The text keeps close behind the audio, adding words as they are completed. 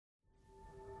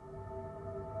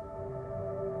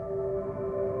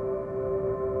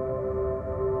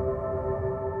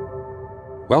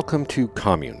Welcome to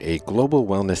Commune, a global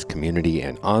wellness community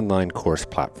and online course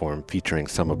platform featuring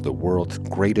some of the world's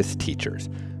greatest teachers.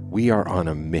 We are on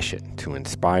a mission to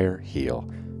inspire, heal,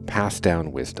 pass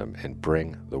down wisdom, and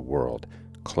bring the world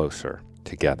closer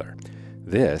together.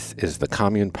 This is the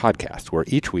Commune podcast, where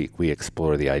each week we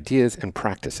explore the ideas and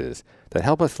practices that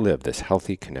help us live this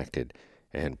healthy, connected,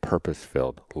 and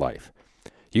purpose-filled life.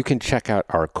 You can check out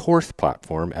our course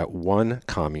platform at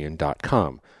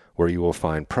onecommune.com, where you will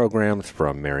find programs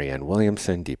from Marianne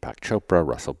Williamson, Deepak Chopra,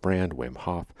 Russell Brand, Wim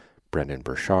Hof, Brendan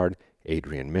Burchard,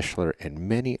 Adrian Mishler, and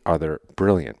many other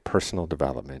brilliant personal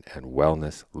development and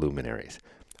wellness luminaries.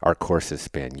 Our courses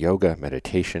span yoga,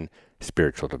 meditation,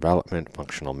 spiritual development,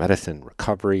 functional medicine,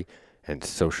 recovery, and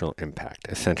social impact.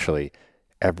 Essentially,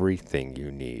 everything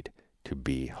you need to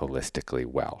be holistically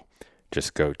well.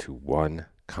 Just go to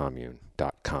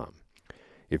onecommune.com.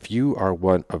 If you are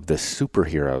one of the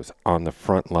superheroes on the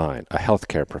front line, a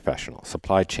healthcare professional,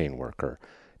 supply chain worker,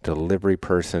 delivery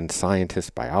person,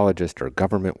 scientist, biologist, or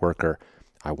government worker,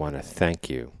 I want to thank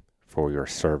you for your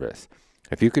service.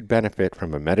 If you could benefit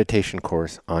from a meditation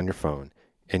course on your phone,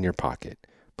 in your pocket,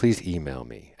 please email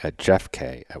me at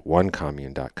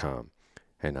jeffk@onecommune.com,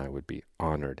 and I would be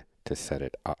honored to set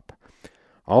it up.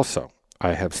 Also,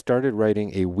 I have started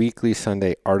writing a weekly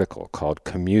Sunday article called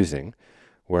Commusing,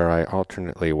 where I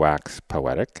alternately wax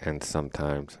poetic and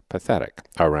sometimes pathetic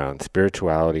around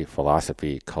spirituality,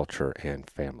 philosophy, culture, and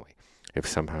family. If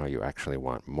somehow you actually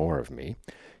want more of me,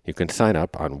 you can sign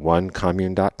up on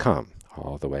onecommune.com,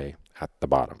 all the way at the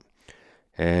bottom.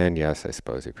 And yes, I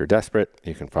suppose if you're desperate,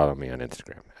 you can follow me on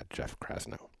Instagram at Jeff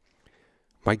Krasno.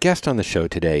 My guest on the show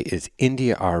today is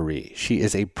India.Arie. She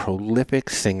is a prolific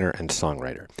singer and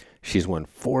songwriter. She's won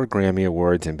 4 Grammy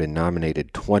Awards and been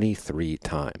nominated 23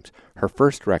 times. Her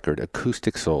first record,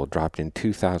 Acoustic Soul, dropped in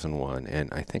 2001,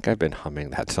 and I think I've been humming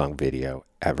that song video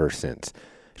ever since.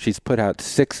 She's put out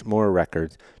 6 more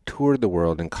records, toured the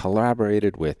world, and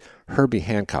collaborated with Herbie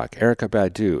Hancock, Erykah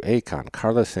Badu, Akon,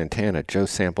 Carlos Santana, Joe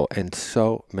Sample, and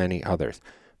so many others.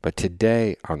 But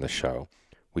today on the show,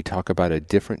 we talk about a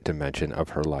different dimension of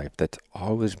her life that's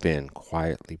always been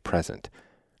quietly present,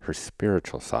 her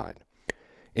spiritual side.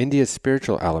 India's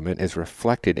spiritual element is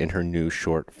reflected in her new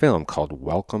short film called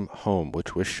Welcome Home,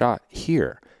 which was shot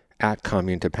here at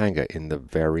Commune Topanga in the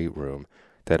very room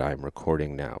that I'm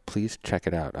recording now. Please check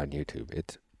it out on YouTube.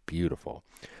 It's beautiful.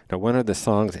 Now, one of the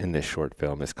songs in this short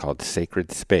film is called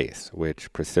Sacred Space,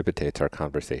 which precipitates our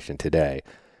conversation today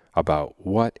about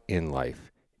what in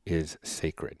life is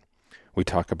sacred. We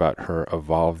talk about her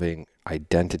evolving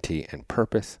identity and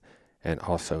purpose, and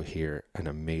also hear an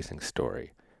amazing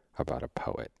story about a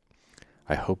poet.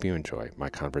 I hope you enjoy my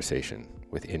conversation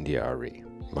with India.Arie.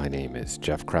 My name is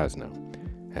Jeff Krasno,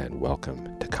 and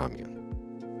welcome to Commune.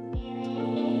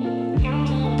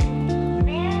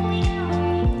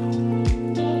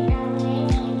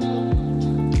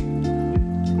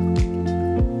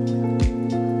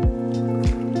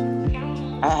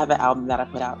 I have an album that I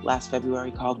put out last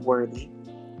February called Worthy.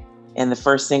 And the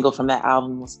first single from that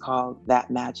album was called That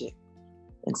Magic.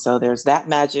 And so there's That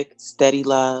Magic, Steady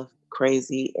Love,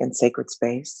 Crazy, and Sacred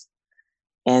Space.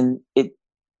 And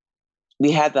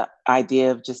we had the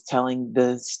idea of just telling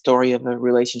the story of a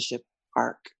relationship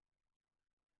arc.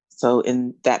 So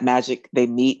in That Magic, they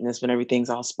meet, and that's when everything's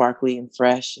all sparkly and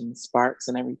fresh and sparks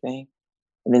and everything.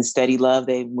 And then Steady Love,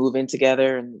 they move in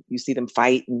together, and you see them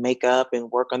fight and make up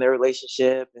and work on their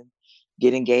relationship and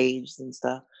get engaged and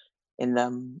stuff. And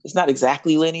it's not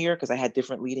exactly linear because I had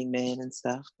different leading men and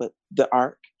stuff, but the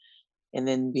arc. And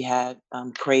then we had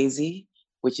Crazy,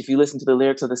 which if you listen to the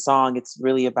lyrics of the song, it's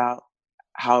really about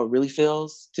how it really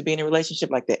feels to be in a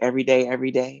relationship, like the every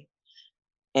day.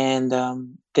 And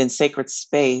then Sacred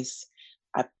Space,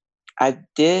 I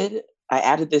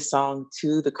added this song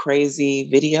to the Crazy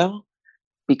video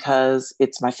because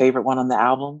it's my favorite one on the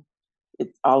album.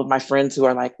 It's all of my friends who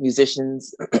are like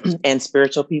musicians and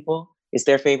spiritual people, it's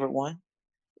their favorite one.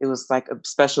 It was like a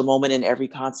special moment in every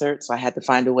concert. So I had to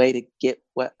find a way to get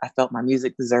what I felt my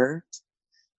music deserved.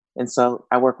 And so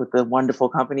I work with a wonderful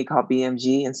company called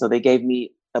BMG. And so they gave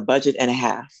me a budget and a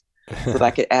half so that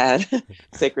I could add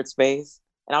Sacred Space.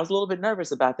 And I was a little bit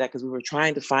nervous about that because we were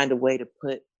trying to find a way to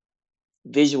put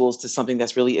visuals to something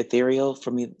that's really ethereal.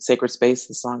 For me, Sacred Space,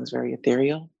 the song is very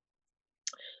ethereal.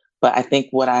 But I think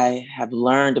what I have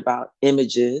learned about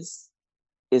images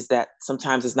is that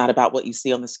sometimes it's not about what you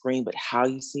see on the screen, but how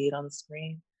you see it on the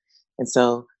screen. And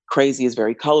so Crazy is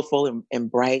very colorful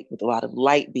and bright with a lot of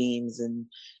light beams. And,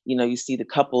 you know, you see the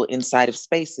couple inside of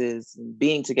spaces and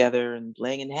being together and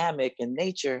laying in hammock and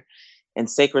nature. And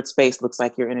Sacred Space looks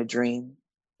like you're in a dream.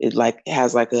 It like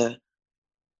has like a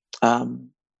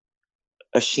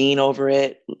a sheen over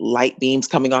it, light beams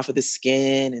coming off of the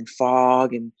skin and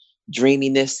fog and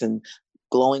dreaminess and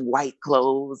glowing white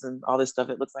clothes and all this stuff.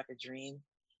 It looks like a dream.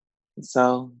 And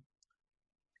so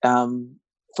um,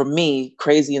 for me,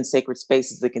 Crazy and Sacred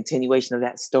Space is the continuation of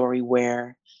that story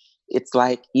where it's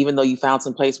like, even though you found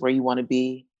some place where you want to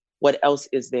be, what else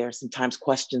is there? Sometimes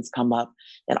questions come up.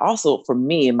 And also for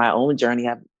me in my own journey,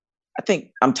 I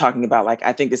think I'm talking about like,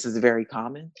 I think this is very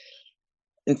common.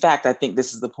 In fact, I think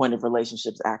this is the point of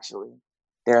relationships, actually.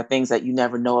 There are things that you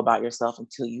never know about yourself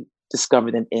until you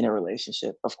discover them in a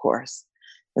relationship, of course.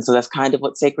 And so that's kind of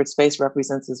what Sacred Space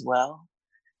represents as well.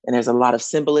 And there's a lot of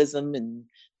symbolism, and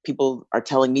people are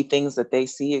telling me things that they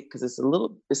see it because it's a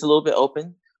little bit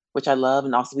open, which I love.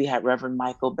 And also we had Reverend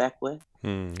Michael Beckwith.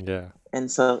 Yeah. And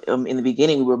so in the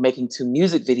beginning, we were making 2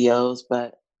 music videos,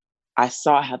 but I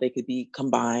saw how they could be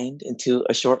combined into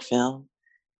a short film.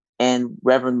 And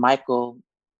Reverend Michael,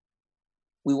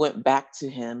 we went back to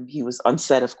him. He was on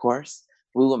set, of course.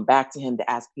 We went back to him to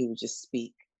ask if he would just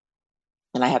speak.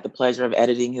 And I had the pleasure of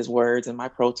editing his words in my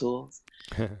Pro Tools.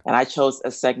 And I chose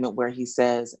a segment where he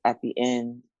says at the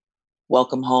end,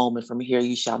 "Welcome home, and from here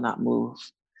you shall not move."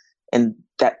 And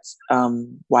that's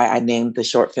why I named the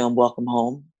short film Welcome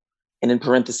Home. And in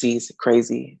parentheses,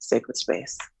 Crazy Sacred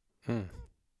Space. Hmm.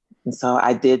 And so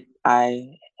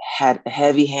I had a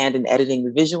heavy hand in editing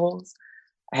the visuals.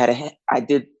 I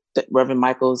did Reverend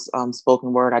Michael's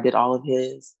spoken word. I did all of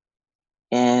his.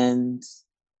 And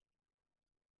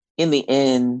in the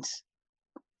end,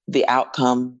 the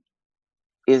outcome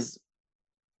is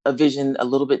a vision a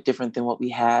little bit different than what we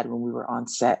had when we were on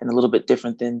set, and a little bit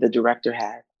different than the director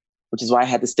had, which is why I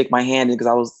had to stick my hand in, because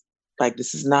I was like,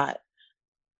 this is not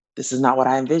what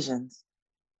I envisioned.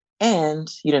 And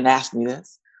you didn't ask me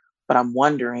this, but I'm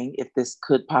wondering if this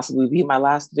could possibly be my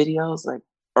last videos, like,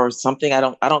 or something. I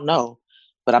don't know,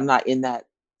 but I'm not in that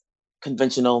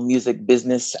conventional music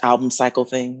business album cycle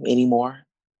thing anymore.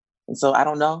 And so I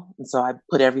don't know. And so I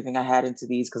put everything I had into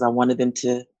these because I wanted them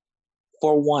to,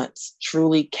 for once,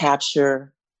 truly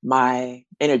capture my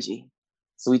energy.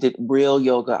 So we did real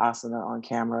yoga asana on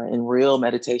camera and real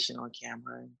meditation on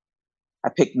camera. And I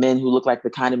picked men who look like the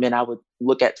kind of men I would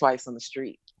look at twice on the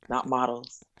street, not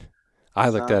models. I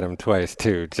looked at So him twice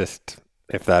too, just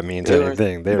if that means they were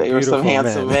anything. They're they were some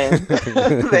beautiful handsome men.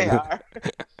 men. They are.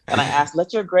 And I asked,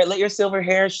 let your silver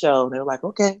hair show. They were like,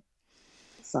 okay.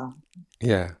 So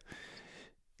Yeah.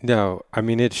 No, I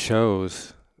mean, it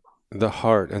shows the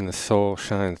heart and the soul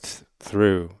shines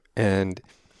through. And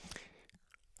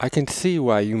I can see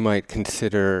why you might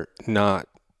consider not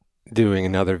doing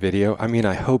another video. I mean,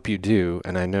 I hope you do,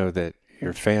 and I know that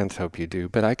your fans hope you do,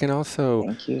 but I can also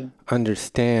thank you.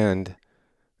 understand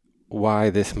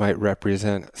why this might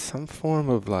represent some form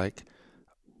of like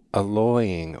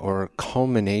alloying or a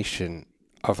culmination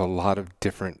of a lot of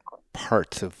different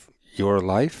parts of your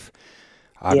life.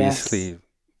 Yes. Obviously,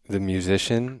 the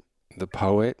musician, the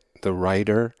poet, the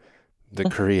writer, the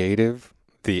creative,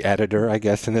 the editor, I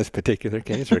guess in this particular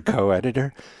case, or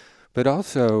co-editor, but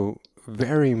also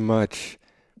very much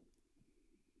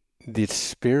the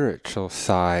spiritual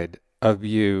side of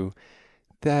you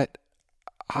that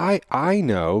I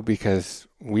know because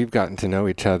we've gotten to know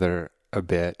each other a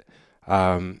bit,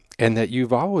 and that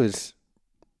you've always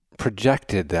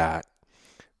projected that,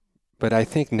 but I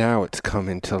think now it's come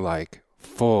into like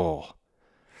full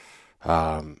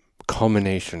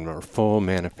culmination or full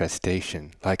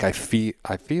manifestation. Like I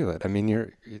feel it. I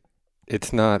mean,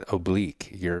 it's not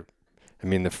oblique. I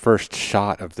mean, the first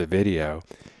shot of the video,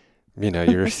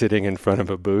 you're sitting in front of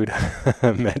a Buddha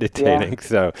Yeah. meditating.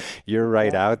 So you're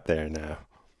right Yeah. out there now.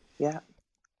 Yeah.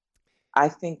 I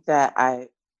think that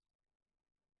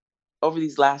over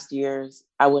these last years,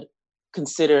 I would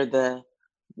consider the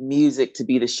music to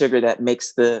be the sugar that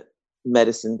makes the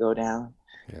medicine go down.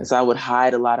 Yeah. And so I would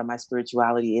hide a lot of my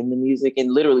spirituality in the music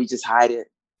and literally just hide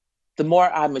it. The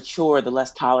more I mature, the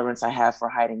less tolerance I have for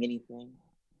hiding anything.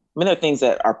 I mean, there are things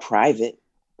that are private,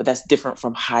 but that's different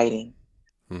from hiding.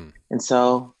 Hmm. And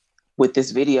so with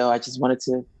this video, I just wanted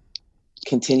to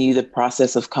continue the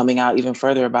process of coming out even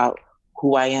further about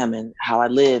who I am and how I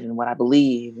live and what I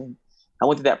believe. And I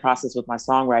went through that process with my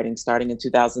songwriting starting in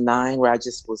 2009, where I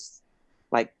just was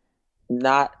like,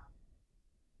 not,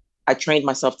 I trained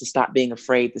myself to stop being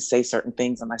afraid to say certain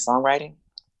things in my songwriting.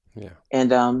 Yeah. And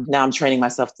now I'm training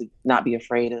myself to not be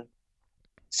afraid of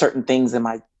certain things in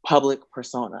my public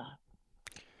persona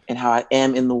and how I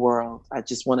am in the world. I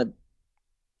just want to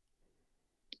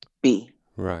be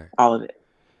Right. all of it.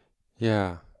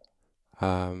 Yeah.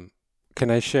 Can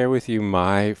I share with you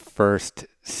my first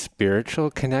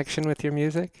spiritual connection with your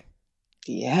music?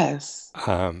 Yes.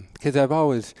 Because I've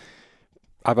always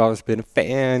I've always been a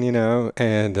fan,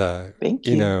 and Thank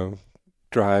you you. know,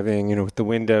 driving, with the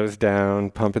windows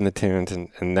down, pumping the tunes, and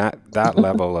that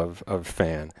level of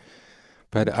fan.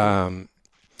 But Thank you. um,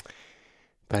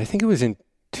 but I think it was in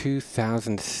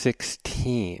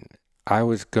 2016. I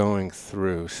was going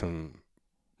through some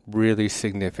really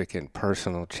significant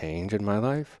personal change in my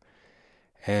life,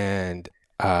 and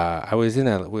I was in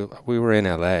we were in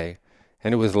LA,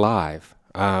 and it was live.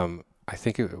 I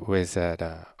think it was at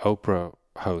Oprah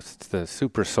hosts the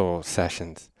Super Soul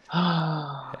sessions,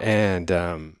 and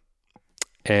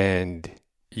and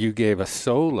you gave a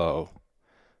solo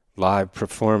live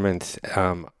performance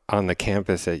on the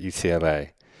campus at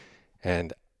UCLA,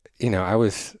 and I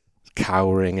was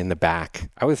cowering in the back.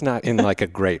 I was not in like a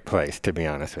great place, to be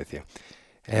honest with you,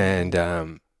 and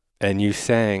you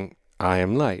sang "I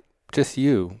Am Light," just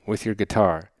you with your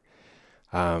guitar.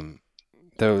 Um,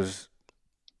 those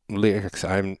lyrics,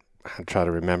 I try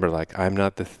to remember, like, I'm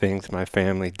not the things my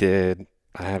family did.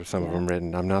 I have some of Yeah. them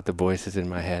written. I'm not the voices in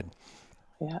my head.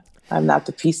 Yeah. I'm not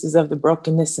the pieces of the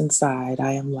brokenness inside.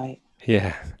 I am light.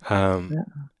 Yeah. Yeah.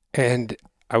 And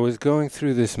I was going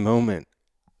through this moment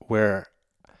where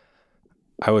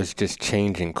I was just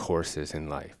changing courses in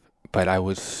life, but I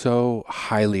was so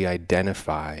highly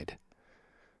identified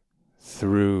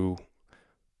through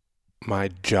my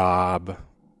job,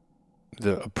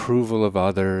 the approval of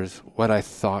others, what I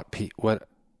thought, what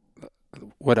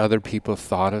other people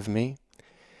thought of me,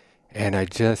 and I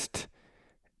just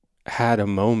had a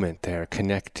moment there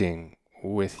connecting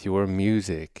with your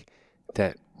music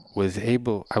that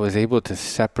I was able to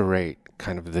separate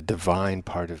kind of the divine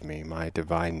part of me, my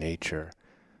divine nature,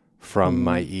 from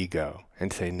my Mm. ego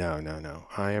and say, no, no, no,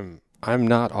 I'm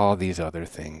not all these other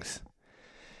things.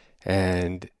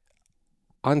 And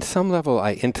on some level,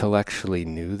 I intellectually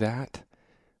knew that,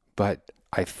 but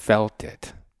I felt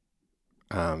it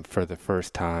for the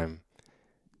first time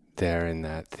there in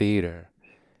that theater.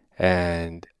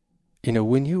 And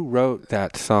when you wrote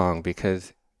that song,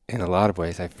 because in a lot of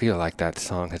ways, I feel like that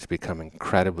song has become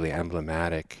incredibly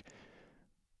emblematic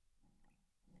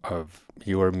of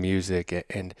your music.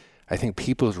 And I think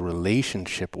people's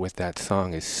relationship with that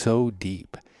song is so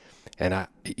deep. And I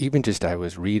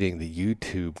was reading the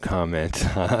YouTube comments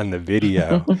on the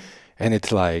video, and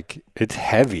it's like, it's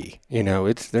heavy,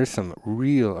 there's some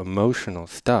real emotional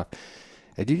stuff.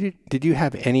 And did you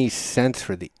have any sense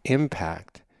for the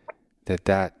impact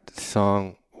that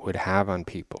song would have on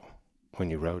people when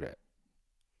you wrote it?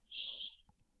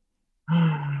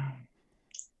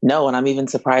 No, and I'm even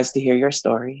surprised to hear your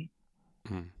story.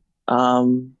 Mm.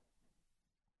 Um,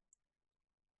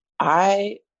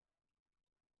 I,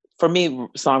 for me,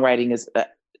 songwriting is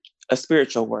a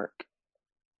spiritual work,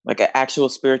 like an actual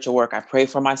spiritual work. I pray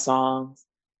for my songs.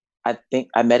 I think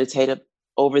I meditate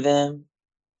over them.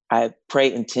 I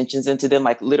pray intentions into them,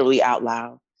 like literally out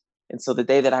loud. And so the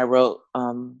day that I wrote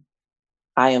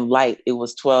I Am Light, it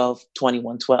was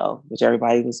 12/21/12, which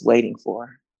everybody was waiting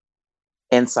for.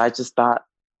 And so I just thought,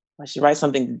 I should write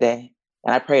something today.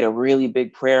 And I prayed a really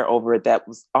big prayer over it that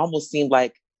was almost seemed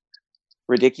like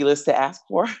ridiculous to ask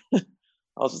for. I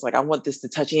was just like, I want this to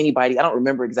touch anybody. I don't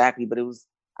remember exactly, but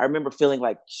I remember feeling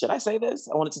like, should I say this?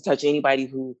 I wanted to touch anybody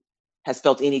who has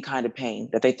felt any kind of pain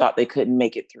that they thought they couldn't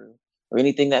make it through, or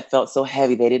anything that felt so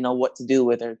heavy they didn't know what to do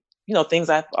with, or, things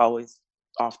I've always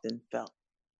often felt.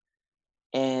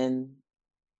 And,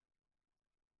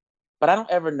 but I don't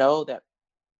ever know that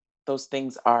those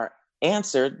things are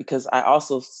answered, because I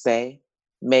also say,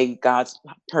 may God's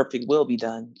perfect will be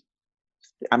done.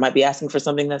 I might be asking for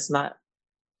something that's not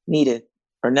needed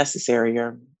or necessary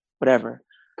or whatever.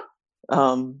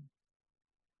 Um,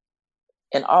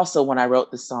 and also, when I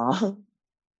wrote the song,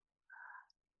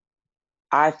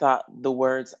 I thought the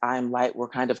words "I am light" were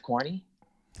kind of corny.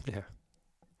 Yeah.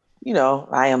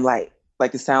 I am light.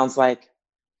 Like, it sounds like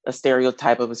a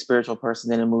stereotype of a spiritual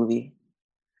person in a movie.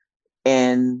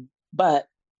 But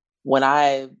when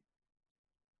I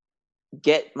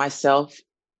get myself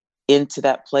into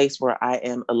that place where I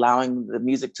am allowing the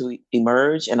music to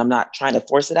emerge and I'm not trying to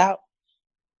force it out,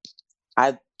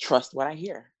 I trust what I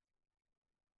hear.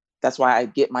 That's why I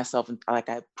get myself in, like,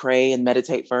 I pray and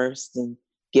meditate first and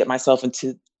get myself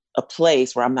into a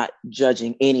place where I'm not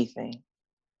judging anything.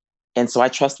 And so I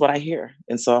trust what I hear.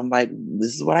 And so I'm like,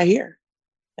 this is what I hear.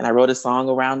 And I wrote a song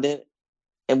around it.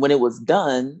 And when it was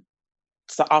done,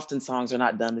 so often songs are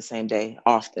not done the same day,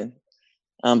 often.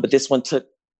 But this one took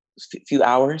a few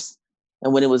hours.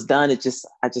 And when it was done, I just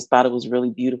thought it was really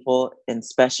beautiful and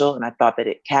special. And I thought that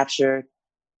it captured,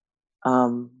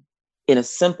 um, in a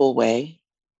simple way,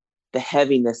 the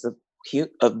heaviness of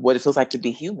what it feels like to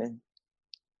be human.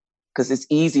 because it's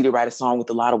easy to write a song with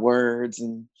a lot of words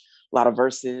and a lot of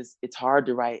verses. It's hard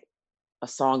to write a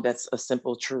song that's a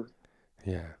simple truth.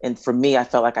 Yeah. And for me, I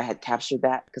felt like I had captured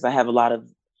that because I have a lot of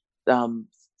um,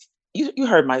 you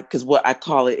heard my, because what I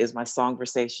call it is my song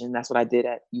versation. That's what I did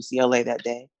at UCLA that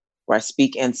day, where I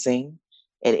speak and sing.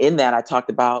 And in that, I talked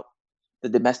about the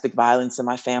domestic violence in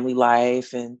my family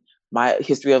life and my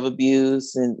history of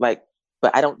abuse and like,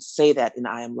 but I don't say that in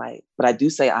I Am Light, but I do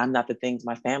say I'm not the things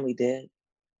my family did.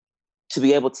 To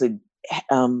be able to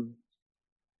um,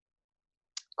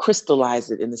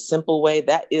 crystallize it in a simple way,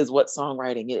 that is what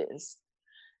songwriting is.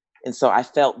 And so I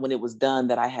felt when it was done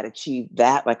that I had achieved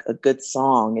that, like a good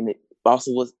song, and it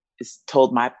also was, it's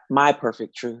told my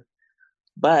perfect truth.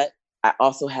 But I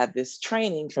also had this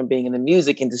training from being in the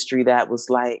music industry that was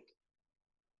like,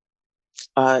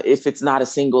 if it's not a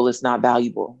single, it's not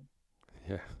valuable.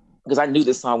 Yeah. Because I knew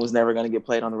this song was never going to get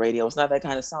played on the radio. It's not that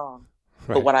kind of song.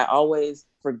 But Right. what I always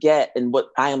forget, and what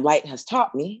I Am Light has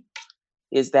taught me,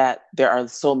 is that there are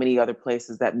so many other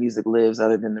places that music lives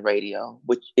other than the radio,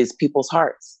 which is people's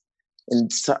hearts.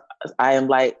 And so I Am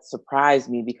Light surprised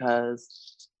me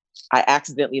because I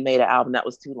accidentally made an album that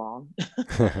was too long.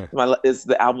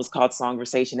 The album was called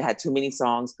Songversation. It had too many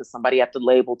songs because somebody at the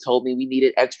label told me we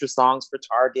needed extra songs for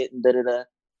Target and da da da.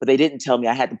 But they didn't tell me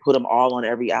I had to put them all on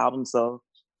every album, so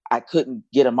I couldn't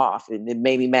get them off, and it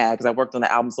made me mad because I worked on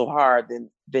the album so hard. Then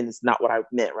it's not what I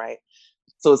meant, right?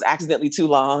 So it's accidentally too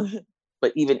long.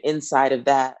 But even inside of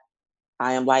that,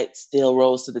 I Am Light still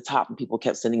rose to the top, and people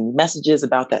kept sending me messages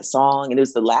about that song. And it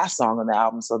was the last song on the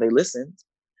album, so they listened.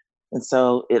 And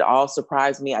so it all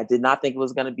surprised me. I did not think it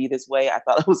was going to be this way. I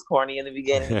thought it was corny in the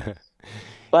beginning,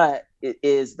 but it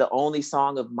is the only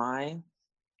song of mine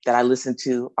that I listen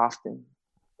to often.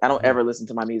 I don't ever listen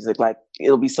to my music. Like,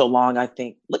 it'll be so long. I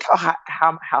think, look how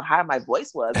high my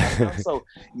voice was. I sound so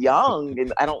young,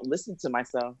 and I don't listen to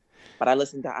myself, but I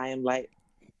listen to I Am Light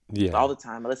all Yeah. the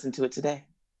time. I listen to it today.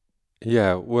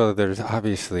 Yeah. Well, there's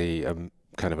obviously a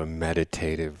kind of a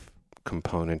meditative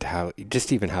component, how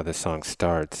just even how the song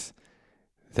starts,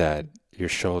 that your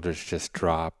shoulders just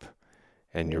drop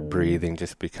and your Mm. breathing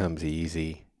just becomes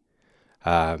easy.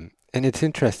 And it's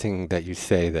interesting that you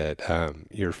say that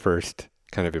your first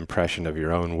kind of impression of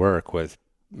your own work was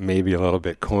maybe a little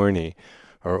bit corny,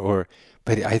 but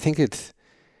I think it's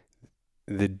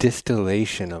the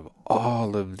distillation of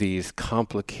all of these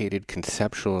complicated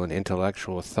conceptual and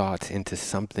intellectual thoughts into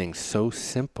something so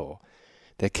simple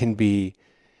that can be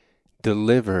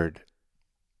delivered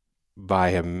by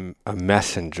a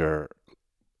messenger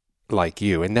like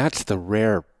you. And that's the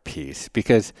rare piece,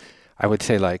 because I would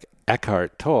say like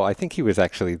Eckhart Tolle, I think he was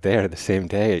actually there the same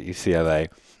day at UCLA.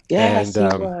 Yes,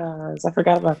 And he was. I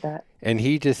forgot about that. and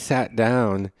he just sat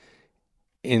down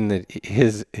in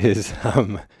his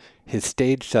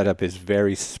stage setup is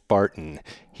very Spartan.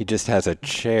 He just has a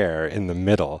chair in the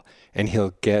middle, and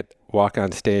he'll walk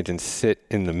on stage and sit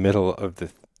in the middle of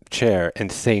the chair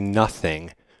and say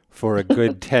nothing for a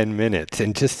good 10 minutes.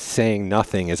 And just saying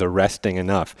nothing is arresting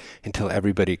enough until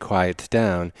everybody quiets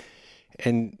down.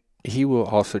 And he will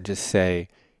also just say,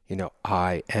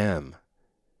 I am.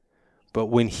 But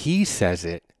when he says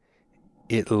it,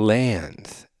 it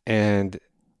lands. And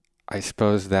I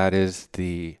suppose that is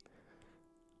the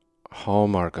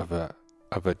hallmark of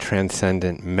a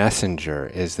transcendent messenger,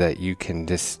 is that you can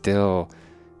distill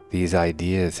these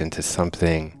ideas into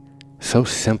something so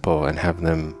simple and have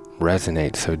them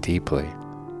resonate so deeply.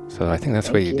 So I think that's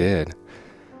what Thank you you. did.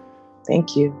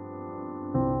 Thank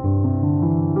you.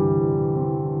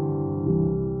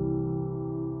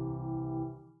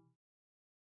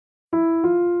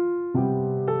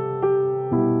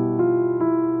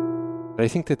 But I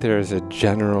think that there is a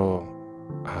general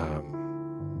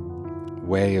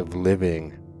way of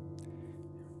living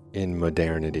in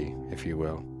modernity, if you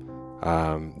will,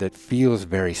 that feels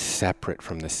very separate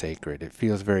from the sacred. It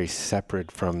feels very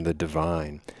separate from the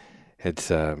divine.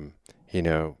 It's, you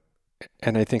know,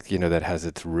 and I think, that has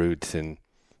its roots in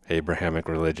Abrahamic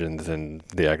religions and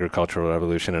the agricultural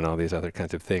revolution and all these other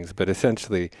kinds of things. But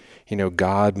essentially,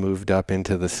 God moved up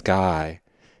into the sky,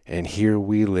 and here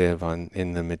we live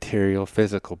in the material,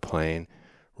 physical plane,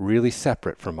 really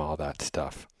separate from all that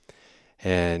stuff.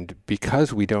 And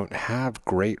because we don't have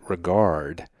great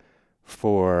regard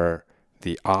for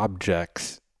the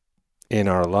objects in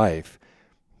our life,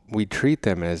 we treat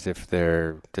them as if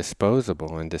they're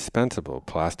disposable and dispensable.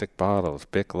 Plastic bottles,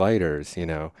 Bic lighters,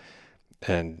 and,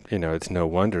 it's no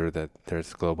wonder that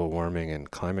there's global warming and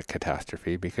climate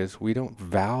catastrophe, because we don't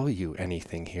value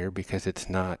anything here because it's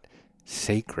not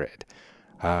sacred.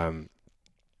 Um,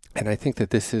 and I think that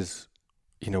this is,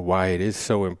 why it is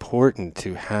so important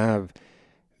to have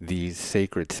these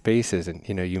sacred spaces. And,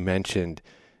 you mentioned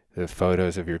the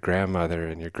photos of your grandmother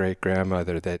and your great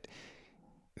grandmother, that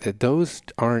those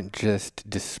aren't just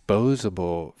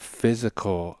disposable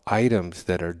physical items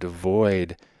that are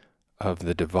devoid of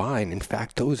the divine. In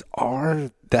fact,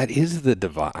 that is the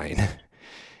divine.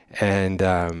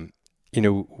 And,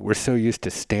 we're so used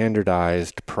to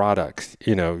standardized products.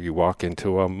 You walk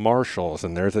into a Marshall's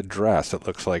and there's a dress that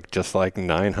looks like just like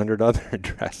 900 other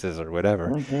dresses or whatever.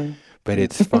 Mm-hmm. But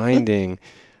it's finding,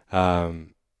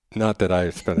 not that I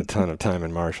spent a ton of time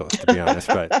in Marshall's, to be honest,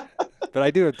 but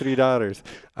I do have three daughters.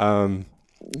 Um,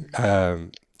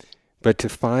 but to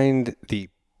find the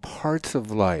parts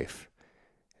of life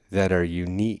that are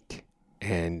unique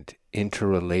and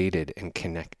interrelated and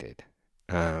connected.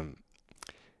 Um,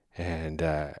 and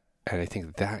I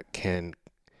think that can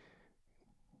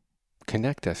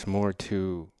connect us more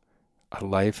to a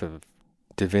life of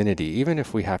divinity, even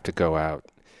if we have to go out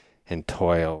and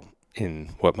toil in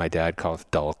what my dad calls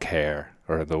dull care,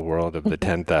 or the world of the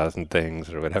 10,000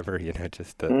 things, or whatever,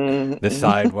 just the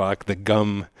sidewalk, the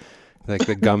gum, like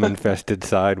the gum infested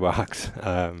sidewalks.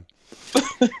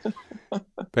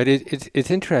 But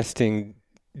it's interesting.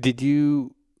 Did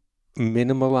you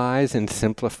minimalize and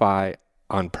simplify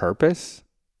on purpose?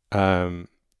 In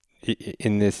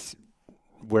this,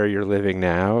 where you're living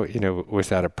now, was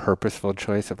that a purposeful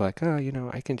choice of like,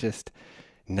 oh, I can just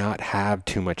not have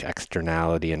too much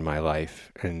externality in my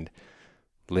life and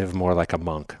live more like a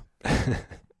monk?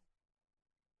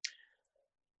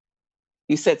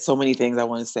 You said so many things I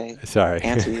want to say. Sorry.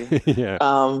 Answer you. Yeah.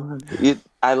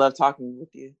 I love talking with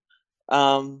you.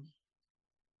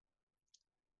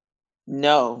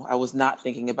 No, I was not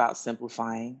thinking about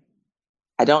simplifying.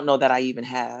 I don't know that I even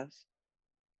have.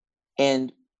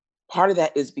 And part of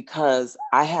that is because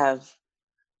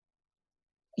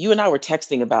you and I were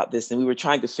texting about this and we were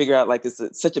trying to figure out, like, it's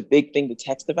such a big thing to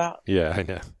text about. Yeah, I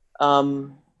know.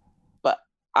 But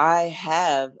I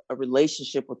have a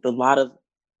relationship with a lot of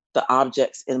the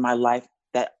objects in my life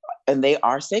and they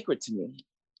are sacred to me.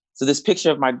 So this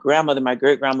picture of my grandmother, my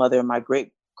great grandmother, my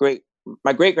great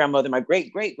grandmother, my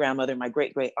great great grandmother, my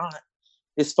great great aunt,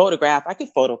 this photograph, I could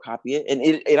photocopy it. And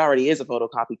it already is a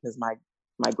photocopy because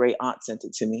my great aunt sent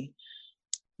it to me.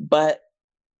 But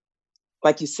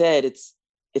like you said,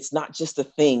 it's not just a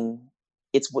thing,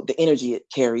 it's what the energy it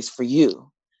carries for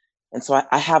you. And so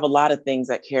I have a lot of things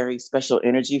that carry special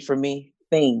energy for me,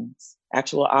 things,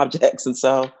 actual objects. And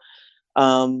so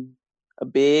a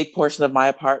big portion of my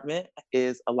apartment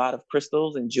is a lot of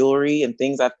crystals and jewelry and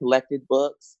things I've collected,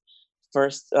 books.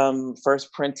 First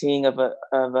printing of a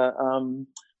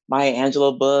Maya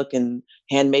Angelou book and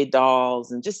handmade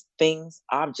dolls and just things,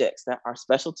 objects that are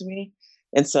special to me.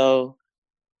 And so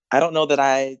I don't know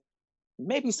that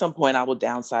maybe some point I will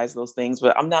downsize those things,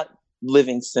 but I'm not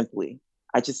living simply.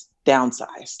 I just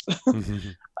downsized.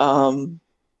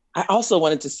 I also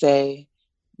wanted to say,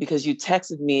 because you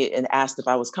texted me and asked if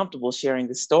I was comfortable sharing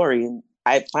this story, and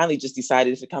I finally just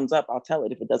decided if it comes up, I'll tell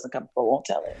it. If it doesn't come up, I won't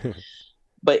tell it.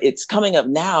 But it's coming up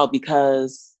now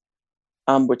because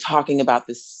we're talking about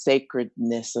the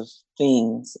sacredness of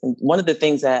things. And one of the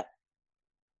things that,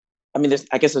 I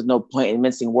guess there's no point in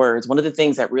mincing words. One of the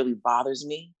things that really bothers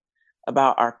me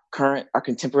about our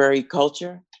contemporary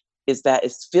culture is that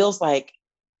it feels like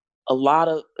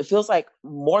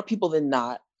more people than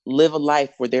not live a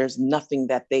life where there's nothing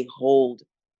that they hold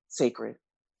sacred.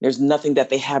 There's nothing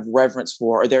that they have reverence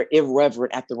for, or they're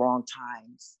irreverent at the wrong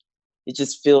times. It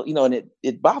just feels, and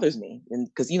it bothers me. And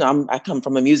because, I come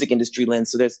from a music industry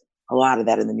lens, so there's a lot of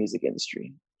that in the music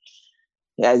industry,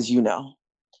 as you know.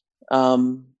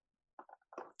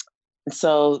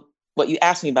 So what you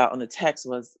asked me about on the text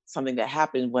was something that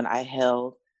happened when I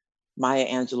held Maya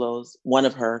Angelou's, one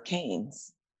of her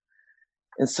canes.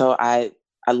 And so I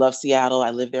love Seattle. I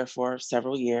lived there for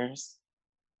several years.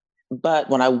 But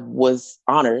when I was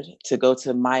honored to go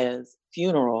to Maya's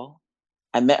funeral,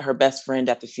 I met her best friend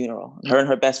at the funeral. Her and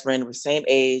her best friend were same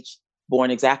age,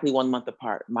 born exactly 1 month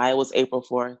apart. Maya was April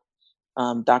 4th.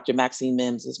 Dr. Maxine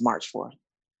Mims is March 4th.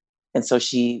 And so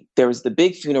there was the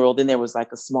big funeral, then there was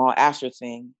like a small after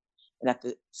thing. And at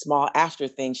the small after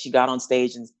thing, she got on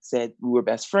stage and said, we were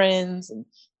best friends, and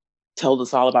told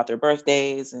us all about their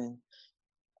birthdays. And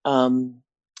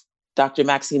Dr.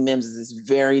 Maxine Mims is this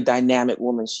very dynamic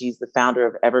woman. She's the founder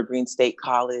of Evergreen State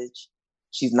College.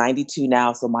 She's 92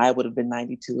 now, so Maya would have been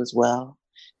 92 as well.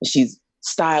 And she's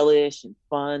stylish and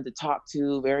fun to talk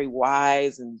to, very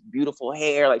wise and beautiful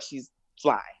hair. Like, she's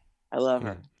fly. I love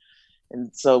her. And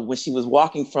so when she was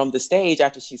walking from the stage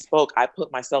after she spoke, I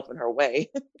put myself in her way.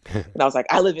 And I was like,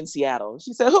 I live in Seattle.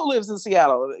 She said, who lives in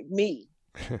Seattle? Like, me.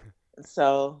 And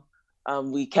so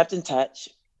we kept in touch.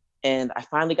 And I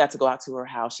finally got to go out to her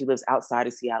house. She lives outside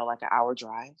of Seattle, like an hour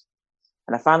drive.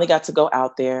 And I finally got to go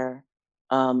out there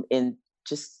in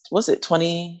just, was it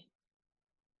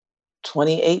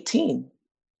 2018,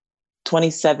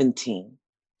 2017,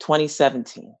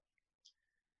 2017.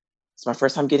 It's my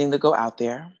first time getting to go out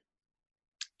there.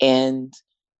 And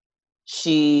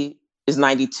she is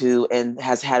 92 and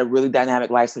has had a really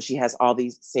dynamic life. So she has all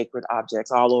these sacred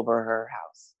objects all over her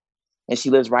house. And she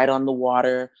lives right on the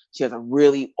water. She has a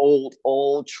really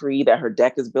old tree that her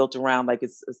deck is built around, like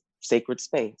it's a sacred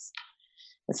space.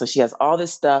 And so she has all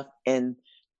this stuff. And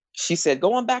she said,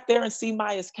 go on back there and see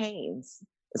Maya's canes.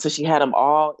 And so she had them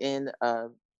all in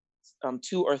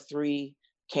 2 or 3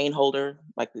 cane holder,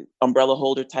 like the umbrella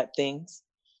holder type things.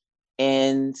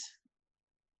 And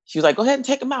she was like, go ahead and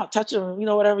take them out, touch them,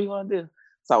 whatever you want to do.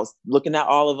 So I was looking at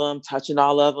all of them, touching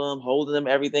all of them, holding them,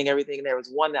 everything. And there was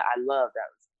one that I loved that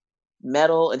was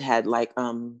metal and had like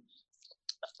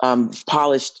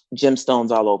polished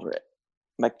gemstones all over it,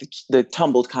 like the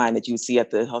tumbled kind that you see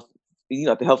at the health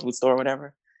food store or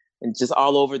whatever, and just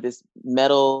all over this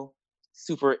metal,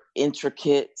 super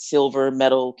intricate silver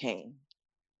metal cane.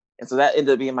 And so that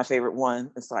ended up being my favorite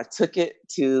one. And so I took it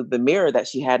to the mirror that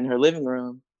she had in her living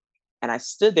room, and I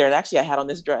stood there. And actually, I had on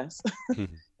this dress, and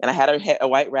I had a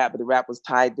white wrap, but the wrap was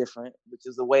tied different, which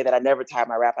is a way that I never tied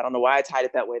my wrap. I don't know why I tied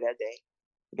it that way that day.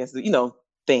 I guess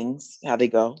things, how they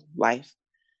go, life.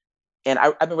 And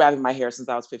I've been wrapping my hair since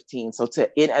I was 15. So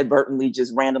to inadvertently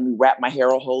just randomly wrap my hair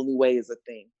a whole new way is a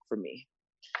thing for me.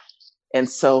 And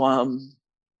so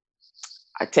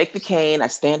I take the cane, I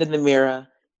stand in the mirror,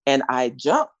 and I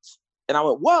jumped. And I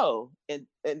went, whoa. And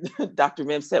Dr.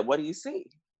 Mim said, what do you see?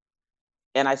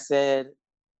 And I said,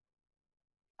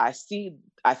 I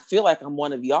feel like I'm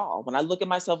one of y'all. When I look at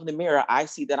myself in the mirror, I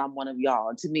see that I'm one of y'all.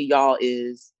 And to me, y'all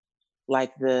is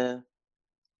like the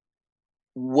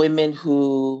women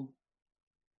who,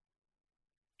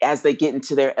 as they get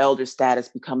into their elder status,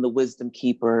 become the wisdom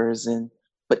keepers.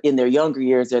 But in their younger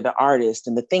years, they're the artists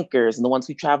and the thinkers and the ones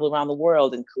who travel around the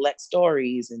world and collect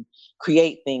stories and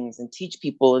create things and teach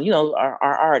people, are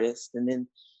artists. And then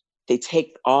they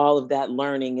take all of that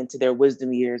learning into their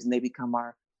wisdom years and they become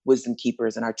our wisdom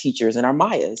keepers and our teachers and our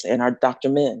Mayas and our Dr.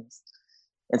 Mims.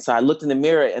 And so I looked in the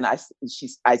mirror and I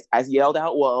yelled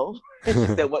out, whoa. And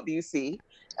she said, what do you see?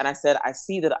 And I said, I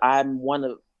see that I'm one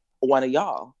of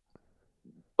y'all.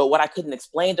 But what I couldn't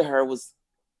explain to her was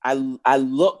I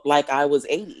looked like I was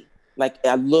 80. Like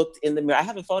I looked in the mirror. I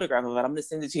have a photograph of it. I'm going to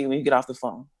send it to you when you get off the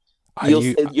phone.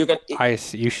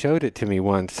 You showed it to me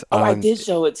once. I did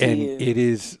show it to and you. It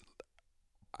is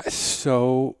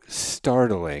so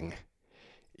startling.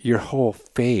 Your whole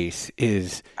face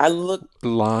is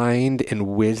lined and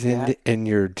wizened, and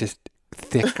you're just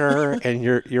thicker, and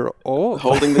you're old.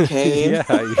 Holding the cane.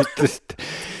 Yeah, you're just.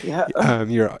 Yeah.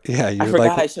 You're I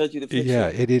forgot I showed you the picture. Yeah,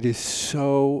 it is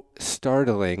so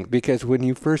startling because when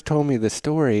you first told me the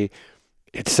story,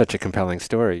 it's such a compelling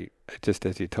story, just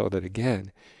as you told it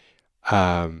again.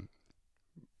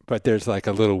 But there's like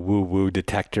a little woo-woo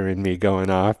detector in me going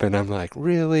off, and I'm like,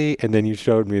 really? And then you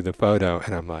showed me the photo,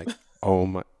 and I'm like, oh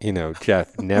my,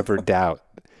 Jeff, never doubt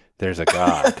there's a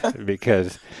God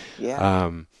because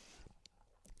that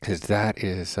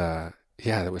is,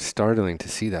 that was startling to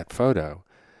see that photo.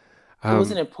 It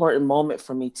was an important moment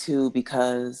for me too,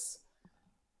 because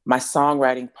my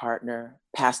songwriting partner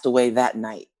passed away that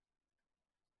night.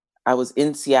 I was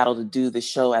in Seattle to do the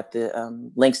show at the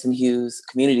Langston Hughes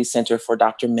Community Center for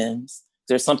Dr. Mims.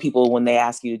 There's some people, when they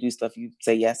ask you to do stuff, you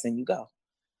say yes and you go.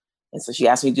 And so she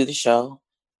asked me to do the show.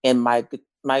 And my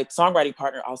songwriting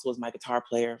partner also was my guitar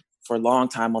player for a long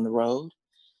time on the road.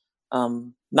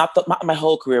 Not my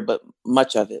whole career, but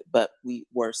much of it. But we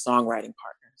were songwriting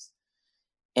partners.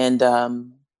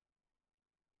 And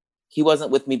he wasn't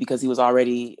with me because he was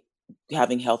already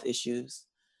having health issues.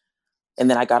 And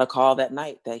then I got a call that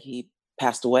night that he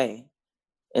passed away.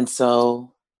 And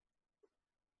so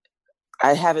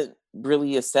I haven't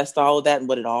really assessed all of that and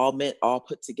what it all meant, all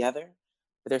put together.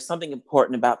 But there's something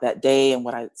important about that day and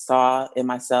what I saw in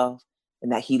myself,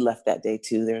 and that he left that day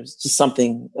too. There's just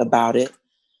something about it.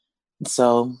 And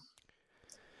so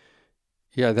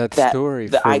that story,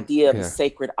 the idea of a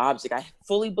sacred object, I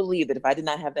fully believe that if I did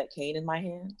not have that cane in my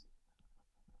hand,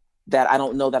 that I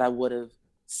don't know that I would have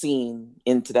seen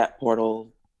into that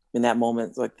portal in that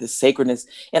moment, like the sacredness.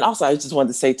 And also, I just wanted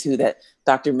to say too that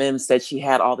Dr. Mims said she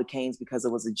had all the canes because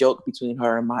it was a joke between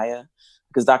her and Maya,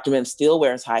 because Dr. Mims still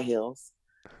wears high heels.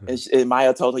 And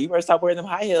Maya told her, "You better stop wearing them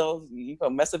high heels. You're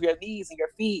gonna mess up your knees and your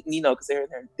feet." And because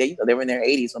they were in their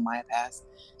 80s when Maya passed.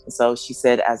 And so she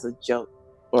said, as a joke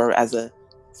or as a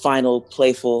final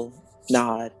playful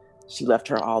nod, she left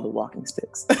her all the walking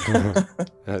sticks.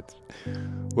 That's,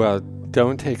 well,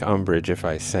 don't take umbrage if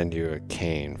I send you a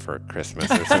cane for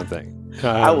Christmas or something.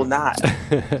 I will not.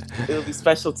 It'll be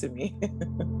special to me.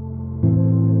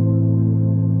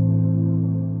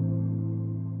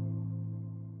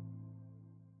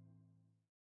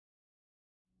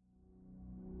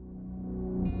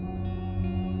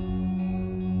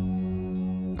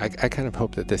 I kind of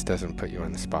hope that this doesn't put you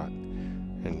on the spot,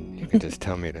 and you can just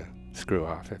tell me to screw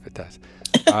off if it does.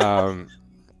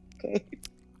 Okay.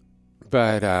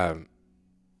 But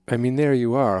I mean, there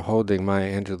you are holding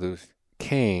Maya Angelou's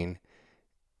cane,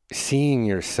 seeing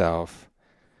yourself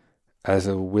as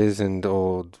a wizened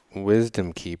old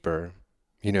wisdom keeper,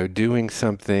 doing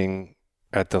something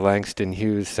at the Langston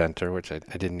Hughes Center, which I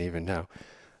didn't even know.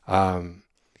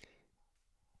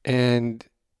 And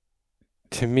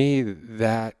to me,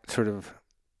 that sort of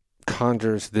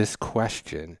conjures this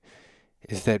question,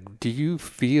 is that do you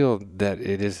feel that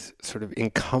it is sort of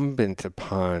incumbent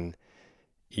upon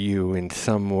you in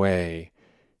some way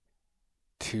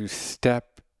to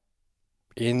step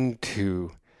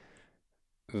into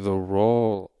the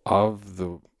role of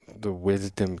the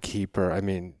wisdom keeper? I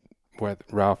mean, what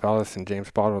Ralph Ellison,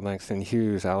 James Baldwin, Langston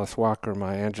Hughes, Alice Walker,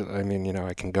 Maya Angelou, I mean,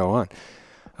 I can go on.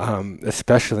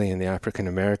 Especially in the African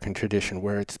American tradition,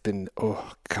 where it's been,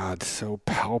 oh God, so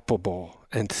palpable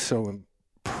and so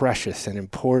precious and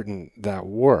important, that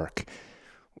work.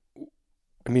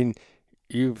 I mean,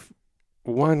 you've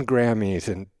won Grammys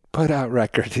and put out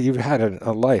records. You've had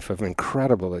a life of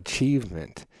incredible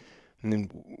achievement. And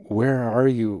then where are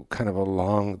you kind of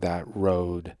along that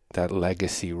road, that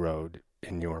legacy road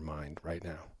in your mind right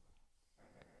now?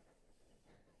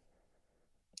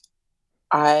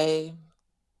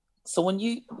 So when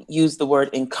you use the word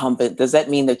incumbent, does that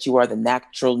mean that you are the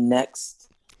natural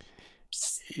next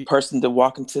person to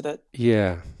walk into that?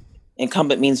 Yeah.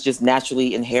 Incumbent means just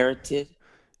naturally inherited?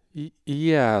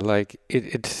 Yeah, like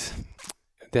it's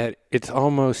that it's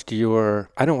almost your,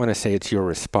 I don't want to say it's your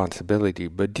responsibility,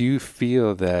 but do you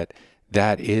feel that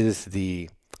that is the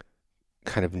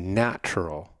kind of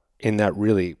natural, in that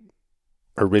really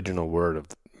original word of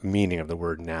meaning of the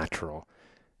word natural,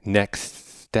 next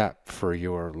step for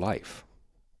your life?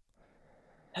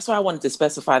 That's why I wanted to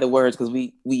specify the words, because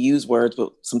we use words,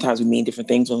 but sometimes we mean different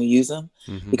things when we use them.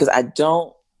 Mm-hmm. Because I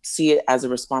don't see it as a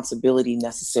responsibility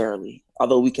necessarily,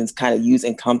 although we can kind of use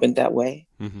incumbent that way.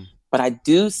 Mm-hmm. But I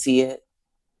do see it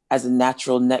as a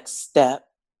natural next step.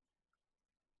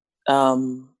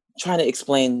 Trying to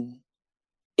explain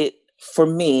it for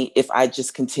me, if I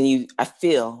just continue, I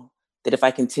feel that if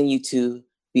I continue to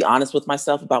be honest with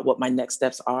myself about what my next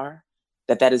steps are,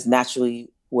 that is naturally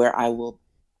where I will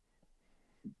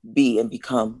be and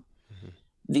become. Mm-hmm.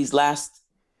 These last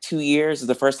 2 years is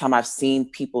the first time I've seen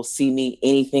people see me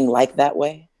anything like that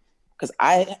way. Because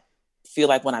I feel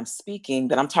like when I'm speaking,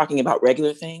 that I'm talking about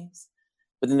regular things.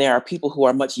 But then there are people who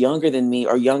are much younger than me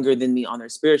or younger than me on their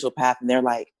spiritual path, and they're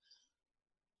like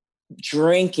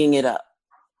drinking it up.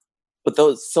 But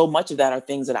so much of that are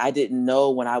things that I didn't know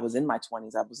when I was in my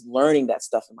 20s. I was learning that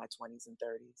stuff in my 20s and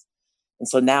 30s. And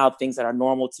so now things that are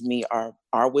normal to me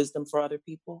are wisdom for other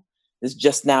people. It's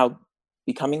just now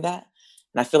becoming that.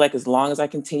 And I feel like as long as I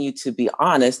continue to be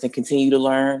honest and continue to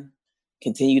learn,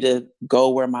 continue to go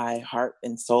where my heart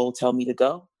and soul tell me to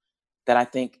go, that I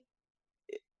think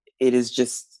it is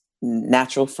just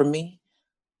natural for me.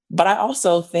 But I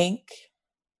also think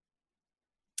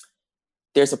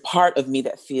there's a part of me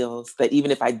that feels that even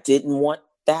if I didn't want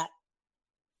that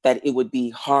it would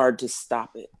be hard to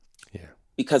stop it. Yeah.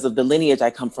 Because of the lineage I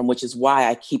come from, which is why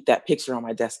I keep that picture on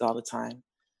my desk all the time.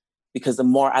 Because the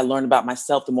more I learn about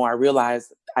myself, the more I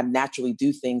realize I naturally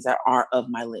do things that are of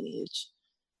my lineage.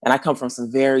 And I come from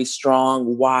some very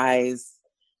strong, wise,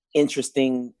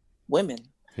 interesting women.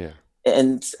 Yeah.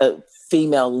 And a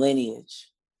female lineage.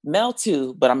 Male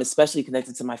too, but I'm especially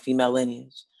connected to my female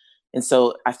lineage. And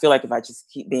so I feel like if I just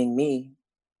keep being me,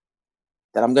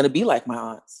 that I'm going to be like my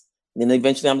aunts. And then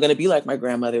eventually I'm going to be like my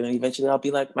grandmother. And eventually I'll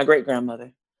be like my great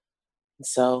grandmother.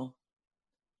 So,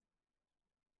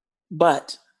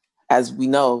 but as we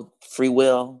know, free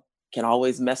will can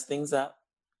always mess things up.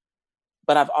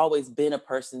 But I've always been a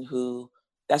person who,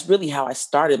 that's really how I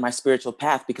started my spiritual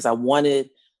path, because I wanted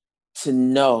to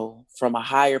know from a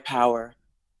higher power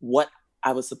what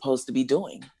I was supposed to be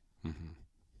doing Mm-hmm.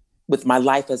 with my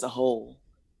life as a whole.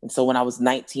 And so when I was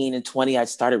 19 and 20, I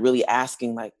started really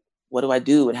asking, like, what do I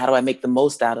do? And how do I make the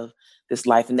most out of this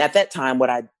life? And at that time,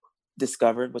 what I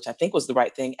discovered, which I think was the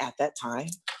right thing at that time,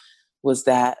 was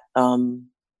that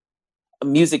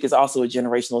music is also a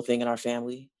generational thing in our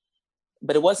family.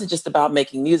 But it wasn't just about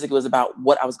making music. It was about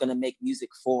what I was going to make music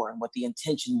for and what the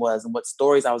intention was and what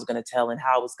stories I was going to tell and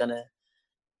how I was going to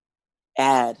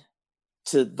add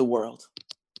to the world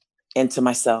and to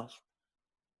myself.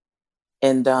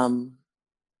 And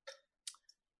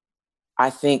I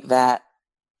think that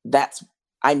that's,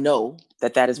 I know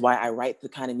that that is why I write the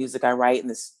kind of music I write and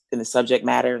this in the subject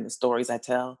matter and the stories I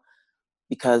tell,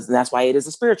 because that's why it is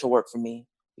a spiritual work for me.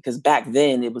 Because back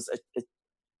then it was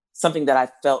something that I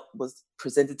felt was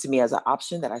presented to me as an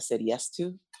option that I said yes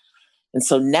to. And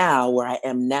so now, where I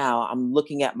am now, I'm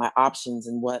looking at my options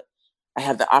and what I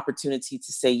have the opportunity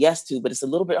to say yes to, but it's a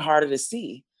little bit harder to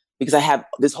see because I have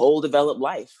this whole developed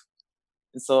life.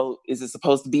 And so, is it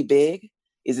supposed to be big?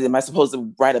 Am I supposed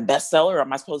to write a bestseller, or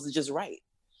am I supposed to just write?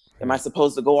 Am I Yeah.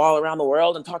 supposed to go all around the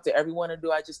world and talk to everyone, or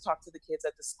do I just talk to the kids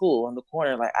at the school on the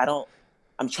corner? Like,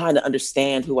 I'm trying to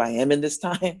understand who I am in this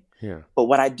time. Yeah. But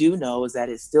what I do know is that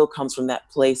it still comes from that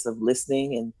place of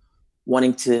listening and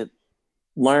wanting to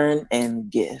learn and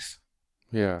give.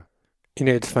 Yeah.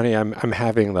 It's funny. I'm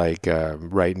having like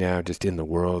right now, just in the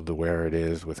world, the where it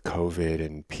is with COVID,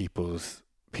 and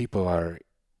people are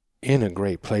in a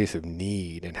great place of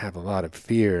need and have a lot of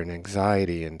fear and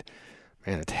anxiety, and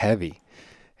man, it's heavy.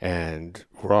 And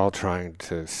we're all trying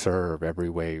to serve every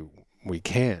way we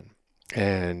can.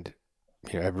 And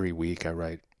every week I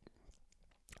write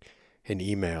an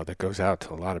email that goes out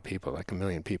to a lot of people, like a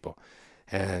million people,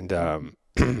 and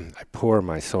I pour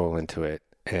my soul into it,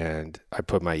 and I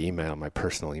put my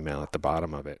personal email at the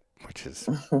bottom of it, which is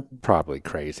probably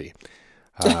crazy.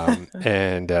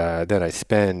 And then I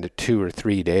spend 2 or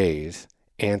 3 days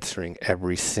answering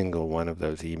every single one of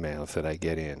those emails that I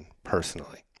get in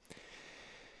personally.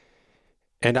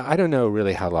 And I don't know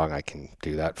really how long I can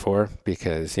do that for,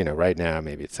 because right now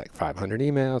maybe it's like 500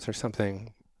 emails or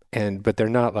something. But they're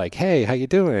not like, "Hey, how you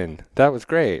doing? That was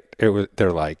great."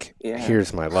 They're like, Yeah.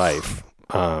 "Here's my life."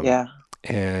 Yeah.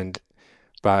 And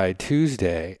by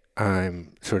Tuesday,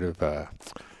 I'm sort of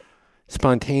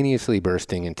spontaneously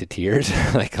bursting into tears,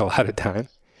 like a lot of time.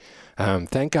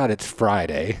 Thank God it's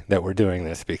Friday that we're doing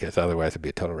this, because otherwise it'd be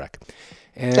a total wreck.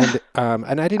 And I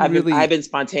didn't I've really. been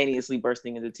spontaneously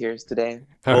bursting into tears today.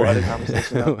 All Whole right. other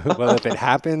conversation though. Well, if it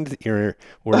happens, we're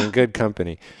in good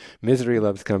company. Misery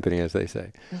loves company, as they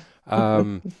say.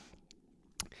 Um,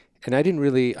 and I didn't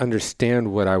really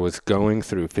understand what I was going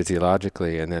through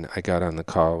physiologically. And then I got on the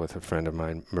call with a friend of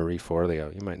mine, Marie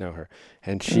Forleo. You might know her.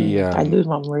 And she, I knew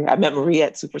my Marie. I met Marie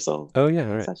at Super Soul oh yeah,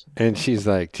 all right. session. And she's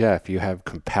like, "Jeff, you have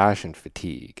compassion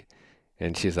fatigue."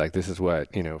 And she's like, "This is what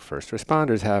first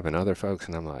responders have and other folks."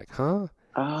 And I'm like, "Huh?"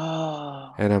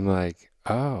 Oh. And I'm like,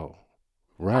 "Oh,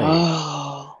 right."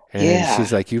 Oh. And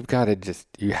she's Yeah. like,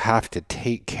 you have to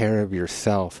take care of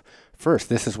yourself first.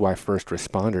 This is why first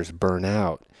responders burn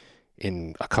out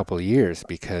in a couple of years,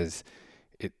 because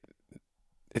it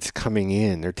it's coming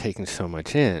in. They're taking so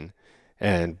much in.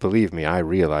 And believe me, I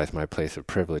realize my place of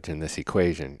privilege in this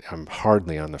equation. I'm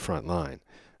hardly on the front line.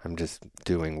 I'm just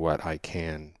doing what I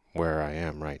can where I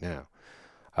am right now.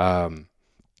 Um,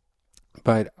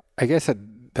 but I guess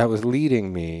that was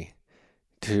leading me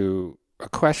to a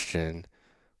question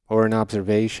or an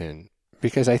observation,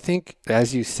 because I think,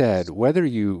 as you said, whether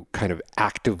you kind of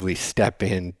actively step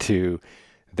into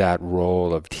that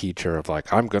role of teacher, of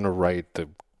like, I'm going to write the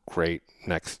great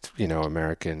next,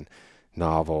 American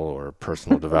novel or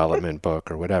personal development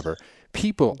book or whatever,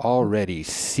 people already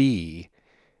see,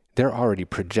 they're already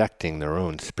projecting their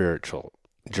own spiritual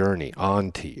journey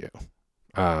onto you.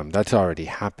 That's already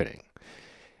happening.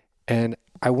 And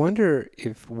I wonder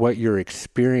if what your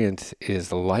experience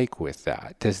is like with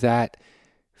that. Does that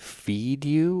feed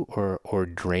you, or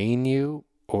drain you,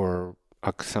 or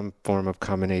some form of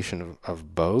combination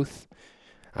of both?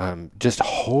 Just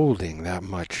holding that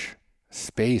much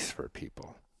space for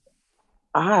people.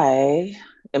 I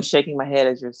am shaking my head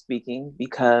as you're speaking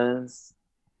because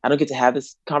I don't get to have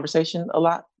this conversation a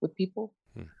lot with people.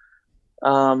 Hmm.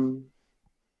 Um,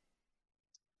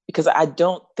 because I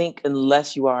don't think,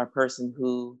 unless you are a person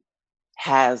who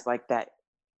has like that,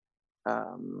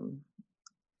 um,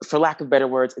 for lack of better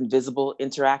words, invisible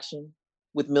interaction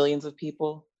with millions of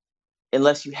people,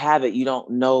 unless you have it, you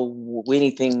don't know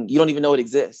anything. You don't even know it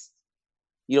exists.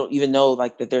 You don't even know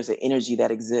like that there's an energy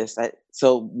that exists.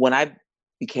 So when I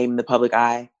became in the public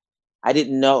eye, I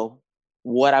didn't know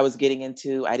what I was getting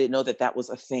into. I didn't know that that was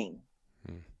a thing,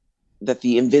 Hmm. that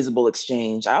the invisible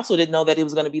exchange. I also didn't know that it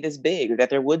was going to be this big, or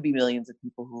that there would be millions of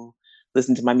people who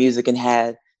listened to my music and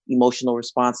had emotional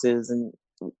responses and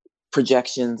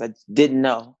projections. I didn't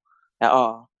know at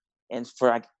all. And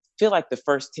I feel like the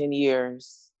first 10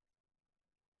 years,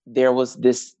 there was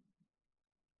this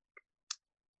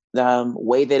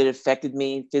way that it affected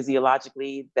me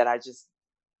physiologically that I just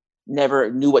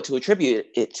never knew what to attribute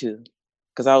it to.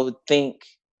 Because I would think,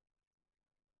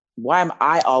 why am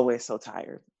I always so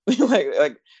tired?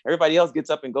 Like everybody else gets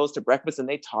up and goes to breakfast and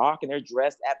they talk and they're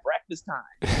dressed at breakfast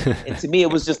time. And to me,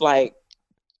 it was just like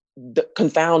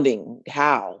confounding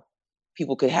how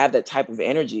people could have that type of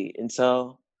energy. And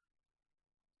so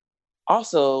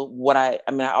also I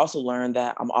also learned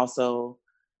that I'm also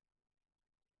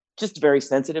just a very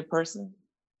sensitive person.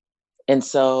 And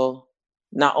so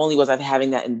not only was I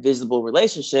having that invisible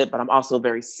relationship, but I'm also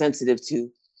very sensitive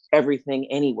to everything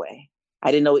anyway.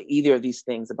 I didn't know either of these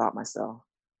things about myself.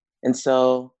 And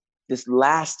so this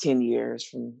last 10 years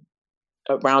from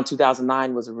around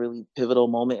 2009 was a really pivotal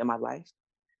moment in my life.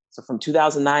 So from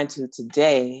 2009 to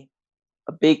today,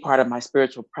 a big part of my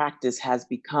spiritual practice has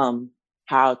become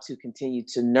how to continue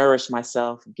to nourish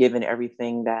myself given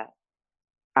everything that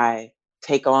I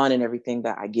take on and everything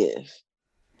that I give.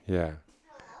 Yeah,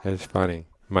 it's funny.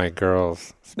 My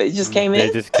girls, They just came they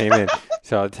in. just came in.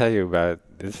 So I'll tell you about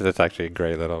this. That's actually a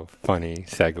great little funny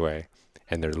segue.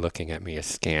 And they're looking at me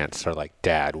askance. They're like,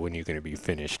 Dad, when are you going to be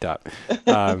finished up?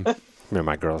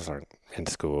 My girls aren't in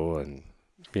school and,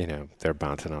 they're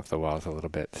bouncing off the walls a little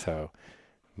bit. So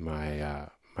my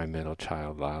middle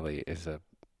child, Lolly, is a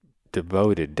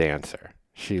devoted dancer.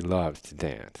 She loves to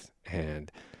dance. And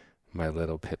my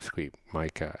little pipsqueak,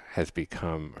 Micah, has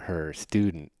become her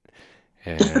student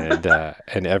and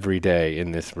every day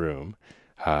in this room,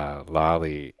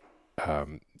 Lolly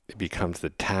becomes the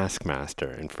taskmaster,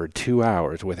 and for 2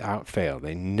 hours without fail,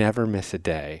 they never miss a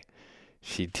day.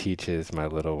 She teaches my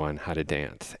little one how to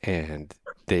dance, and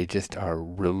they just are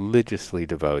religiously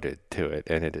devoted to it,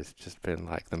 and it has just been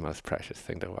like the most precious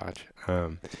thing to watch. I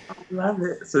love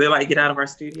it. So they're like, get out of our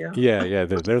studio. Yeah,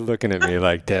 they're looking at me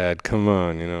like, Dad, come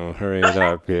on, hurry it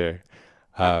up here.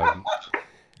 Um,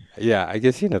 Yeah, I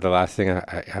guess, the last thing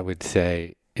I would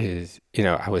say is,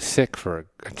 I was sick for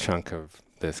a chunk of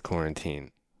this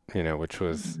quarantine, which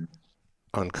was Mhm.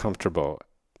 uncomfortable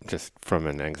just from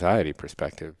an anxiety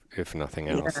perspective, if nothing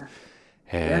else. Yeah,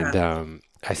 And yeah,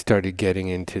 I started getting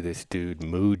into this dude,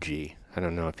 Muji. I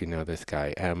don't know if you know this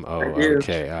guy, I do.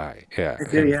 Mooji. Yeah, I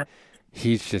do. and Yeah.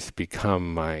 he's just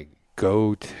become my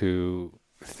go-to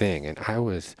thing. And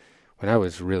when I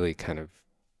was really kind of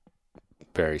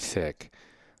very sick,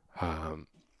 Um,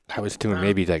 I was doing Wow.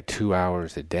 maybe like 2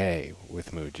 hours a day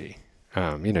with Muji,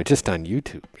 just on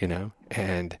YouTube,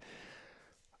 and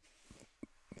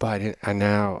but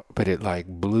it like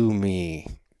blew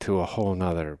me to a whole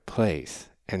nother place.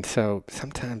 And so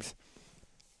sometimes,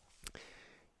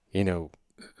 you know,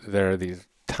 there are these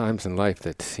times in life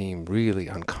that seem really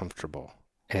uncomfortable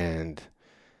and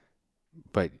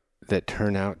but that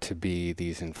turn out to be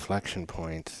these inflection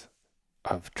points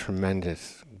of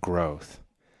tremendous growth.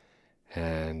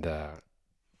 And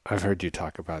I've heard you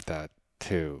talk about that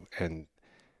too. And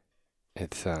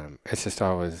it's just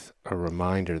always a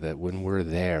reminder that when we're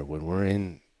there, when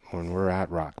we're at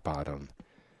rock bottom,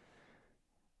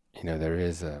 there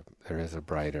is a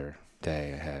brighter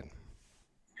day ahead.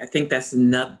 I think that's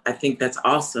enough. I think that's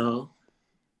also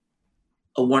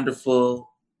a wonderful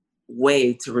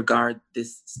way to regard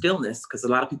this stillness because a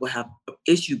lot of people have an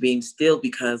issue being still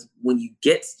because when you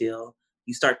get still,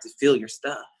 you start to feel your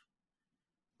stuff.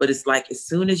 But it's like as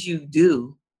soon as you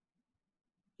do,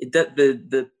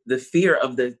 the fear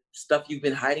of the stuff you've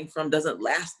been hiding from doesn't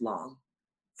last long.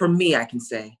 For me, I can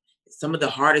say some of the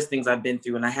hardest things I've been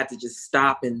through, and I had to just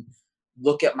stop and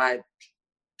look at my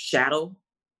shadow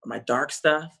or my dark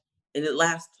stuff, and it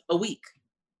lasts a week,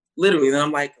 literally. And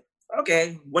I'm like,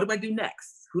 okay, what do I do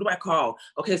next? Who do I call?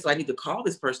 Okay, so I need to call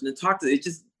this person and talk to.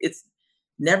 It's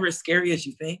never as scary as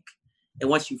you think. And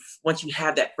once you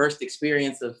have that first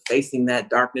experience of facing that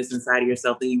darkness inside of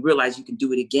yourself, then you realize you can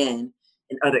do it again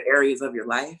in other areas of your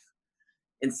life.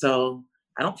 And so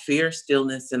I don't fear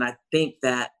stillness. And I think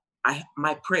that my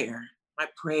my prayer, my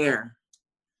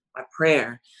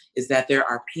prayer is that there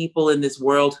are people in this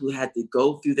world who had to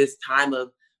go through this time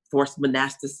of forced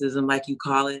monasticism, like you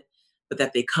call it, but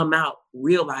that they come out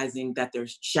realizing that their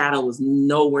shadow was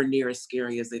nowhere near as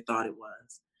scary as they thought it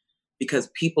was. Because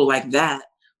people like that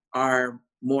are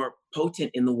more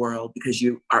potent in the world because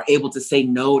you are able to say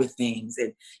no to things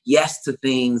and yes to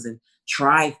things and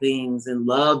try things and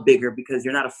love bigger because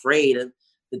you're not afraid of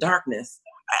the darkness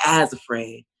as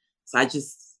afraid. So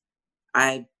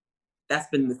I that's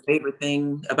been the favorite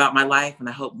thing about my life, and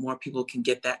I hope more people can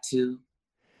get that too.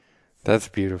 That's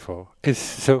beautiful. It's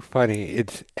so funny.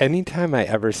 It's anytime I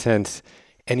ever sense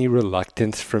any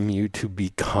reluctance from you to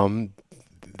become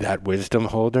that wisdom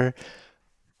holder,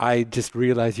 I just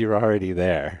realize you're already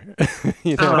there.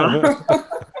 you know?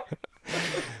 Aw.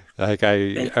 Like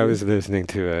Thank I you. was listening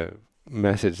to a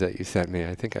message that you sent me.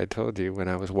 I think I told you when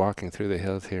I was walking through the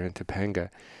hills here in Topanga,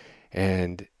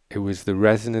 and it was the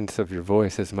resonance of your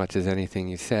voice as much as anything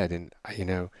you said. And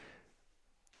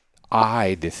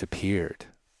I disappeared.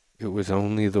 It was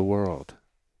only the world,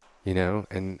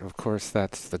 and of course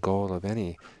that's the goal of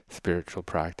any spiritual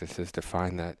practice, is to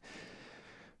find that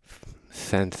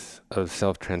sense of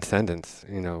self-transcendence.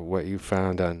 What you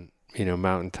found on,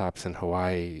 mountaintops in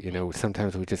Hawaii,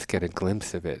 sometimes we just get a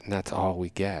glimpse of it and that's all we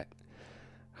get.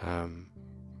 Um,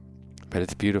 but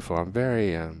it's beautiful. I'm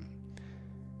very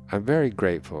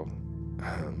grateful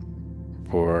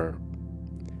for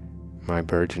my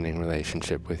burgeoning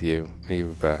relationship with you.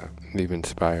 You've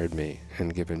inspired me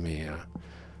and given me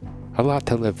a lot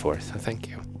to live for, so thank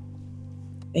you.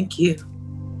 Thank you.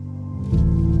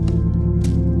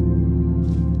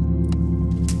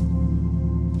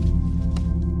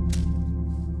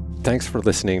 Thanks for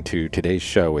listening to today's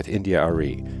show with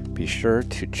India.Arie. Be sure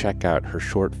to check out her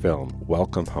short film,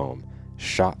 Welcome Home,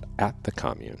 shot at the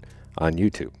commune, on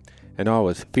YouTube. And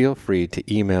always feel free to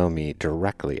email me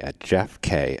directly at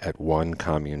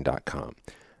jeffk@onecommune.com.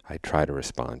 I try to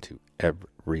respond to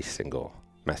every single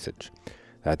message.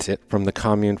 That's it from the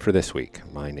commune for this week.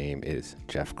 My name is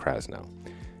Jeff Krasno,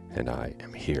 and I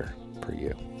am here for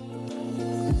you.